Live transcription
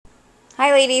Hi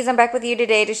ladies, I'm back with you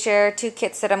today to share two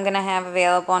kits that I'm going to have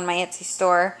available on my Etsy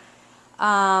store.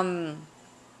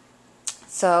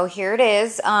 So here it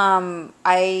is. My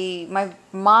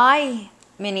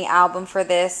mini album for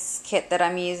this kit that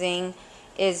I'm using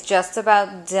is just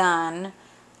about done.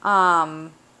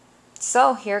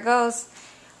 So here goes.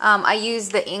 I use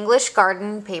the English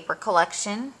Garden paper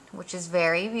collection, which is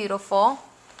very beautiful.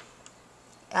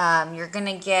 You're going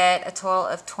to get a total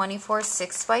of 24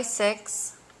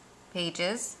 6x6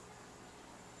 pages,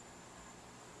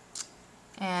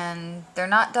 and they're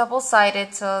not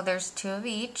double-sided, so there's two of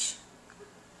each.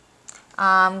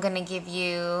 I'm going to give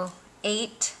you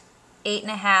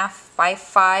 8.5 by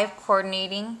 5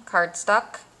 coordinating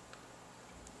cardstock.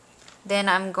 Then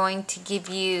I'm going to give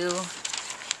you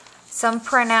some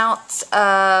printouts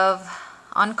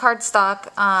on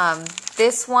cardstock.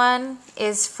 This one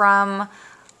is from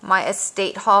my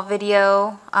estate haul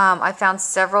video. I found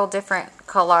several different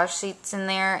collage sheets in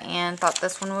there and thought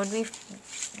this one would be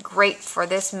great for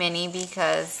this mini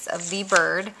because of the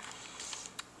bird.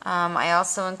 I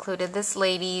also included this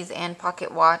ladies and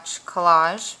pocket watch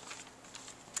collage.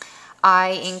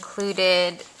 I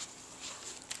included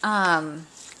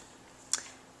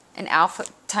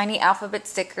tiny alphabet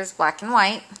stickers, black and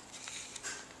white,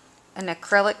 an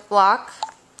acrylic block.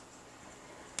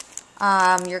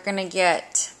 You're going to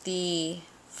get the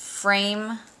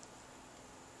frame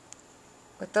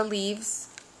with the leaves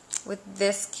with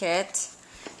this kit.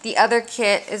 The other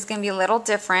kit is going to be a little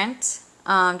different,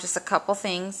 just a couple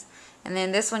things. And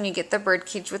then this one you get the bird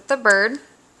cage with the bird.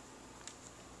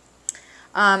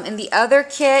 In the other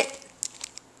kit,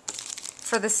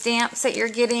 for the stamps that you're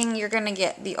getting, you're going to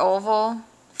get the oval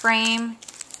frame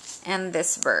and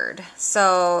this bird.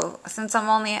 So since I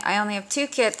only have two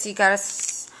kits, you gotta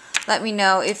let me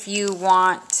know if you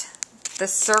want the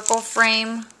circle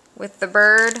frame with the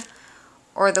bird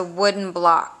or the wooden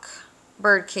block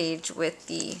bird cage with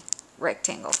the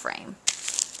rectangle frame.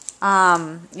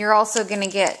 You're also going to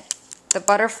get the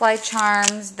butterfly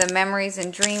charms, the memories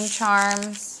and dream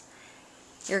charms.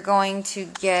 You're going to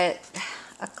get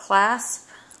a clasp.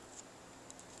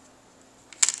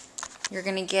 You're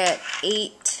going to get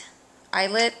 8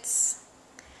 eyelets.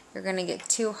 You're going to get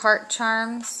 2 heart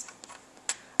charms,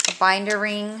 a binder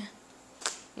ring.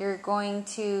 You're going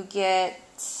to get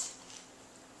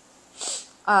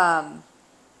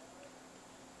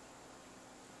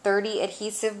 30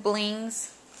 adhesive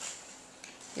blings.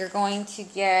 You're going to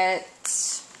get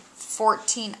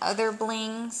 14 other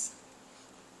blings.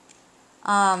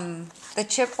 The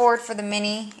chipboard for the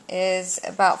mini is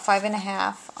about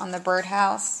 5.5 on the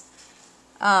birdhouse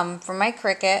for my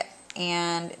Cricut,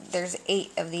 and there's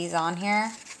 8 of these on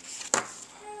here,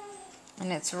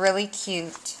 and it's really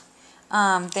cute.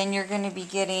 Then you're going to be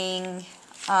getting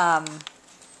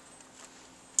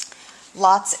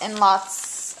lots and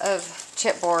lots of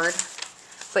chipboard,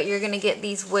 but you're going to get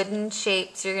these wooden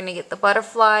shapes. You're going to get the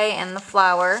butterfly and the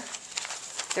flower.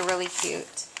 They're really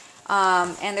cute.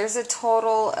 And there's a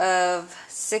total of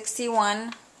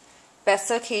 61 Best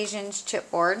Occasions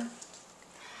chipboard.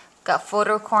 Got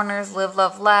photo corners, live,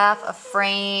 love, laugh, a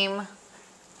frame,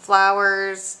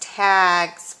 flowers,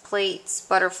 tags, plates,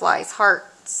 butterflies,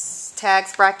 hearts,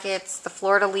 tags, brackets, the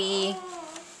fleur-de-lis,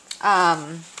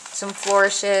 some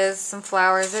flourishes, some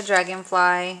flowers, a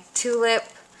dragonfly, tulip.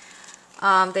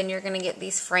 Then you're going to get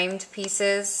these framed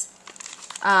pieces.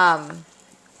 And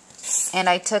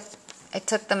I took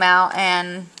them out,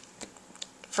 and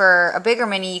for a bigger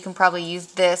mini you can probably use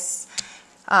this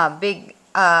big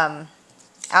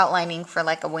outlining for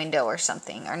like a window or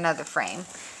something, or another frame.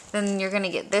 Then you're going to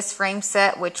get this frame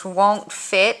set, which won't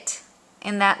fit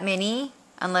in that mini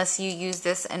unless you use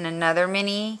this in another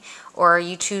mini, or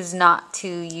you choose not to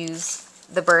use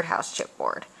the birdhouse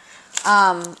chipboard.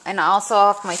 And also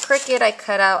off my Cricut, I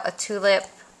cut out a tulip,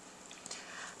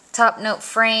 top note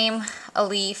frame, a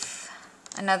leaf,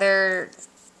 another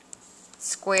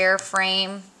square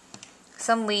frame,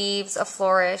 some leaves, a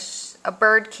flourish, a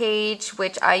bird cage,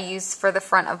 which I use for the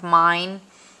front of mine.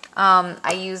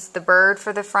 I used the bird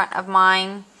for the front of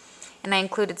mine, and I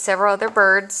included several other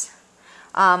birds,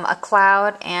 a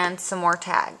cloud, and some more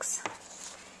tags.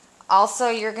 Also,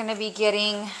 you're going to be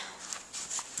getting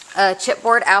a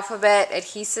chipboard alphabet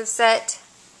adhesive set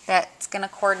that's going to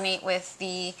coordinate with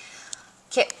the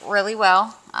kit really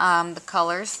well, the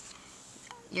colors.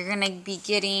 You're going to be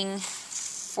getting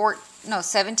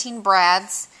 17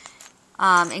 brads,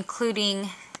 including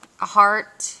a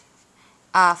heart,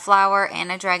 a flower,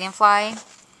 and a dragonfly.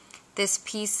 This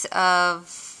piece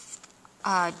of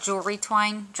jewelry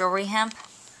twine, jewelry hemp.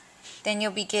 Then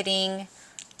you'll be getting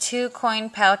 2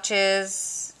 coin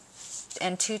pouches,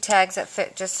 and 2 tags that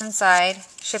fit just inside,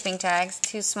 shipping tags,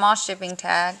 2 small shipping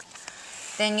tags.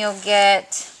 Then you'll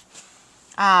get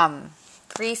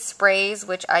 3 sprays,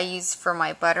 which I use for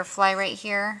my butterfly right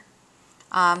here.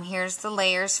 Here's the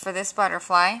layers for this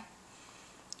butterfly.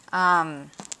 Then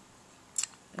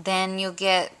you'll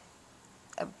get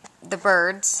the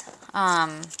birds.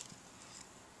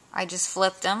 I just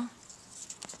flipped them,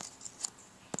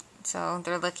 so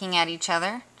they're looking at each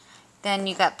other. Then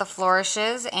you got the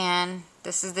flourishes, and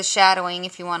this is the shadowing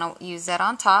if you want to use that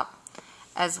on top,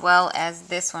 as well as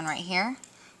this one right here.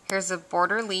 Here's a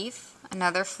border leaf,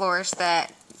 another flourish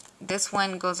that this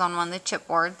one goes on one of the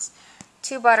chipboards.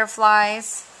 2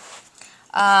 butterflies,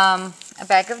 a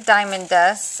bag of diamond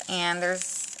dust, and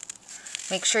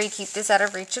make sure you keep this out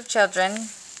of reach of children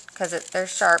because they're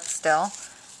sharp still.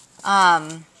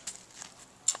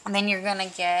 And then you're going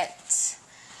to get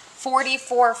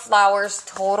 44 flowers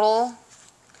total.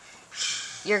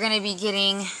 You're going to be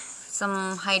getting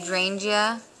some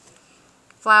hydrangea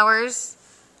flowers,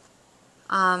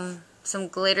 some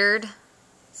glittered,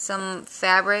 some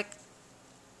fabric.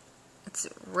 It's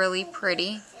really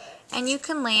pretty. And you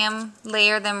can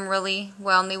layer them really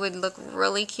well, and they would look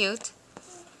really cute.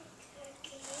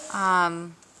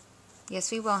 Yes,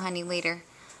 we will, honey, later.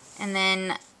 And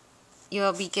then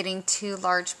you'll be getting 2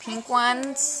 large pink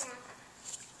ones.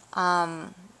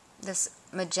 This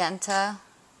magenta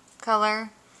color.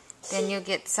 Then you'll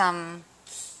get some,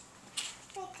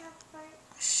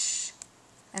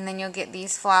 and then you'll get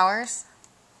these flowers.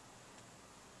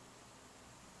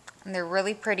 And they're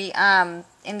really pretty.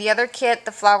 In the other kit,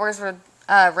 the flowers were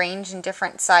ranged in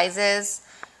different sizes,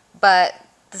 but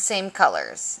the same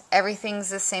colors. Everything's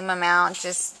the same amount,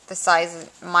 just the size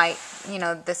might,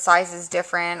 the size is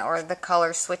different, or the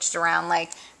color switched around.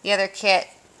 Like the other kit,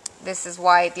 this is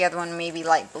white, the other one may be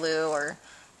light blue, or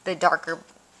the darker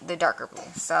blue.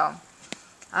 So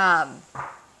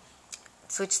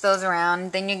switch those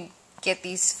around. Then you get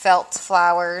these felt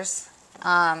flowers,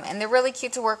 and they're really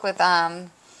cute to work with.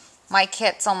 My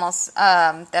kit's almost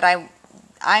that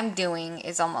I'm doing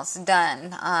is almost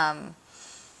done.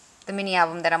 The mini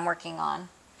album that I'm working on.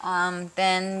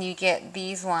 Then you get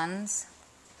these ones.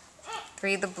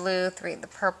 3 of the blue, 3 of the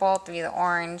purple, 3 of the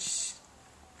orange.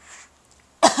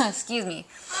 Excuse me.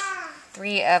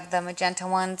 3 of the magenta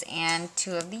ones and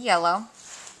 2 of the yellow.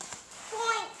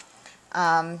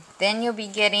 Then you'll be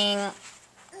getting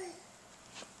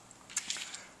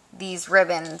these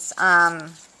ribbons.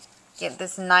 Get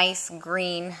this nice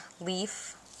green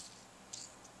leaf.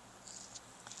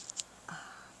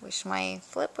 Wish my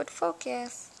flip would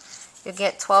focus. You'll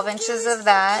get 12 inches of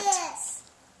that.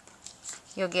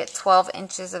 You'll get 12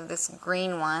 inches of this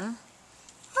green one.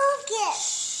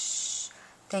 Focus.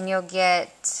 Then you'll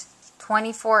get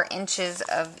 24 inches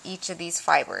of each of these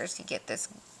fibers. You get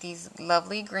these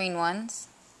lovely green ones.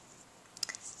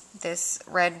 This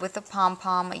red with a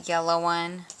pom-pom, a yellow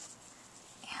one,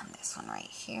 and this one right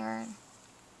here.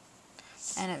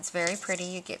 And it's very pretty.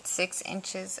 You get 6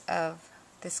 inches of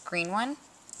this green one.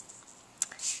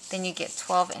 Then you get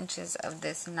 12 inches of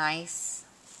this nice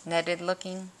netted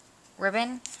looking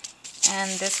ribbon.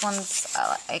 And this one's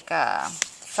like a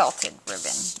felted ribbon.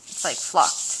 It's like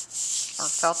flocked or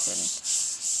felted.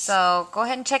 So go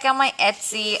ahead and check out my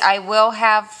Etsy. I will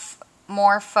have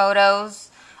more photos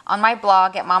on my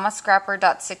blog at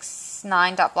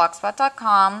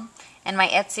mamascrapper.69.blogspot.com. And my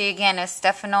Etsy again is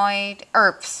Stephanoid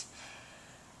Herbs.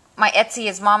 My Etsy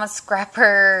is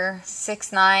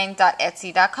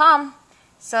mamascrapper69.etsy.com.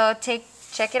 So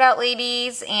check it out,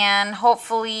 ladies, and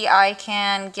hopefully I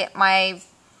can get my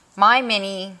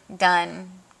mini done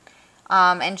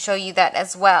and show you that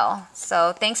as well.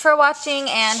 So thanks for watching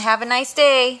and have a nice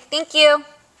day. Thank you.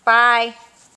 Bye.